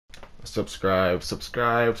subscribe,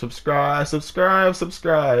 subscribe, subscribe, subscribe,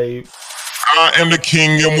 subscribe. I am the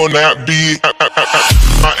king and will not be.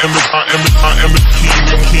 I am the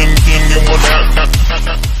king and will not.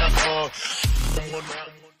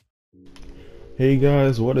 Hey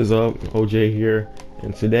guys, what is up? OJ here,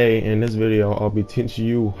 and today in this video I'll be teaching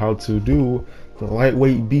you how to do the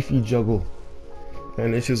lightweight beefy juggle.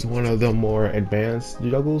 And this is one of the more advanced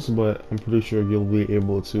juggles, but I'm pretty sure you'll be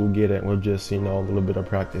able to get it with just, a little bit of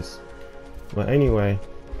practice. But anyway,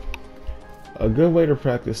 a good way to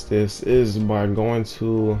practice this is by going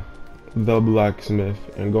to the blacksmith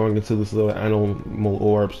and going into this little animal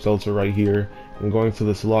orb shelter right here and going to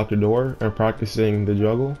this locked door and practicing the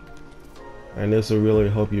juggle. And this will really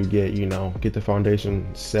help you get, get the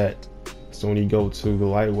foundation set. So when you go to the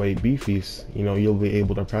lightweight beefies, you'll be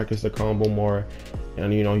able to practice the combo more,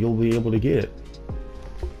 and you'll be able to get it.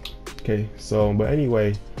 Okay, so but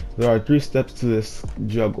anyway, there are 3 steps to this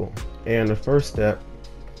juggle, and the first step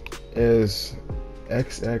is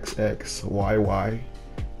XXXYY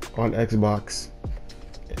on Xbox,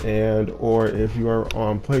 and or if you are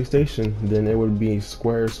on PlayStation, then it would be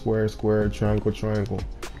square, square, square, triangle, triangle.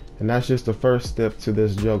 And that's just the first step to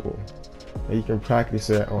this juggle, and you can practice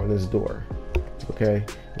it on this door. Okay,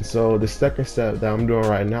 and so the second step that I'm doing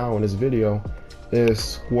right now in this video is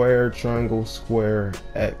square, triangle, square,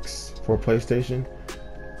 X for PlayStation.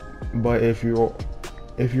 But if you're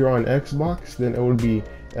on Xbox, then it would be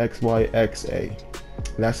XYXA.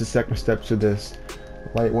 And that's the second step to this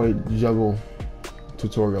lightweight juggle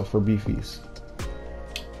tutorial for beefies.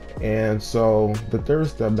 And so the third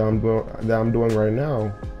step that I'm doing right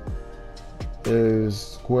now is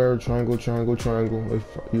square, triangle, triangle, triangle if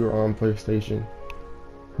you're on PlayStation.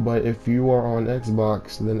 But if you are on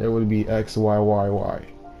Xbox, then it would be XYYY.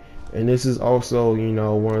 And this is also,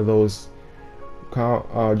 one of those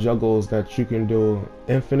juggles that you can do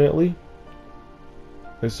infinitely.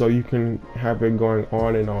 And so you can have it going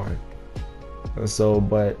on and on. And so,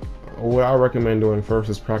 but what I recommend doing first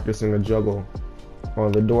is practicing the juggle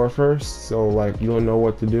on the door first. So like you'll know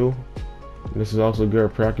what to do. This is also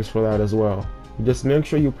good practice for that as well. Just make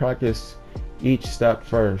sure you practice each step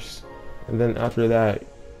first, and then after that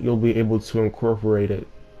you'll be able to incorporate it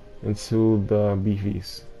into the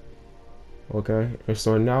beefies. Okay, and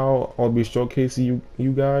so now I'll be showcasing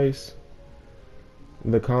you guys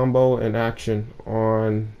the combo in action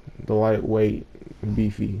on the lightweight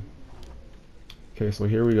beefy. Okay, so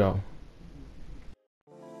here we go.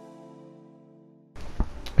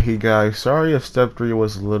 Hey guys, sorry if step 3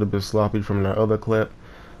 was a little bit sloppy from the other clip,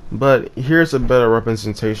 but here's a better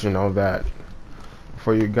representation of that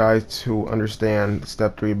for you guys to understand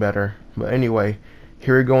step 3 better. But anyway,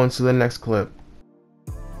 here we go into the next clip.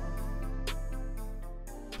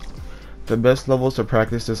 The best levels to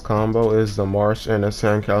practice this combo is the marsh and the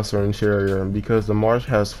sandcastle interior, because the marsh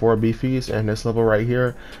has 4 beefies and this level right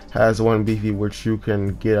here has 1 beefy, which you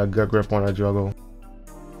can get a good grip on a juggle.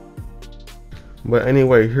 But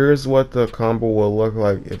anyway, here's what the combo will look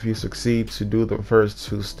like if you succeed to do the first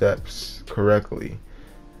 2 steps correctly.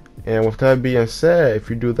 And with that being said, if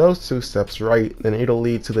you do those 2 steps right, then it'll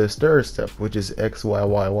lead to this third step, which is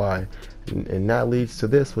XYYY. And that leads to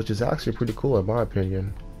this, which is actually pretty cool in my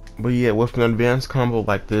opinion. But yeah, with an advanced combo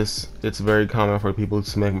like this, it's very common for people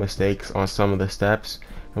to make mistakes on some of the steps.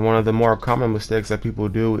 And one of the more common mistakes that people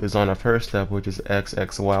do is on the first step, which is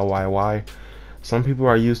XXYYY. Some people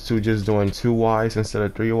are used to just doing 2 Ys instead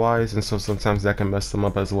of 3 Ys, and so sometimes that can mess them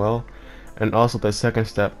up as well. And also the second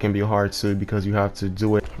step can be hard too, because you have to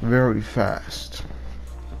do it very fast.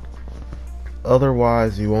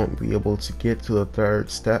 Otherwise you won't be able to get to the third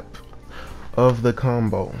step of the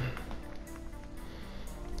combo.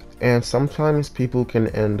 And sometimes people can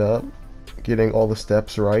end up getting all the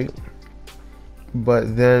steps right,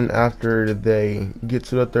 but then after they get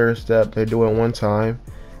to the third step, they do it one time,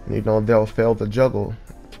 and they'll fail the juggle.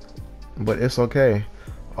 But it's okay.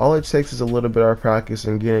 All it takes is a little bit of practice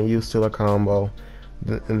and getting used to the combo,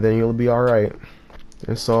 and then you'll be alright.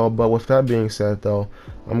 And so, but with that being said though,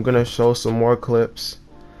 I'm gonna show some more clips,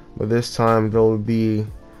 but this time they'll be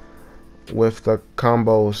with the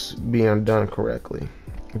combos being done correctly,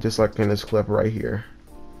 just like in this clip right here.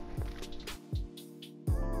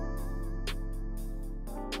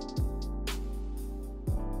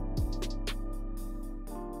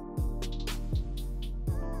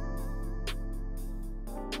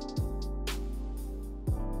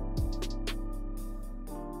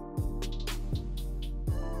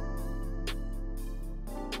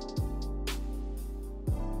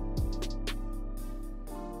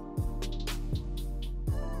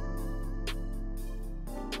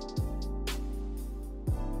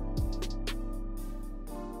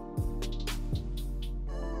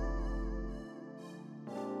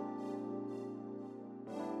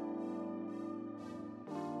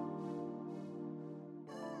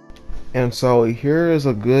 And so here is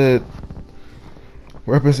a good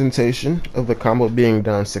representation of the combo being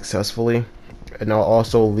done successfully. And I'll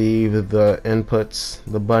also leave the inputs,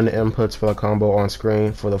 the button inputs for the combo on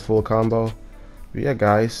screen for the full combo. But yeah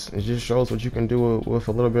guys, it just shows what you can do with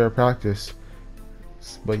a little bit of practice.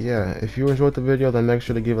 But yeah, if you enjoyed the video, then make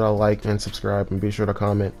sure to give it a like and subscribe, and be sure to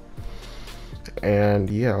comment. And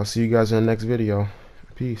yeah, I'll see you guys in the next video.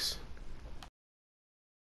 Peace.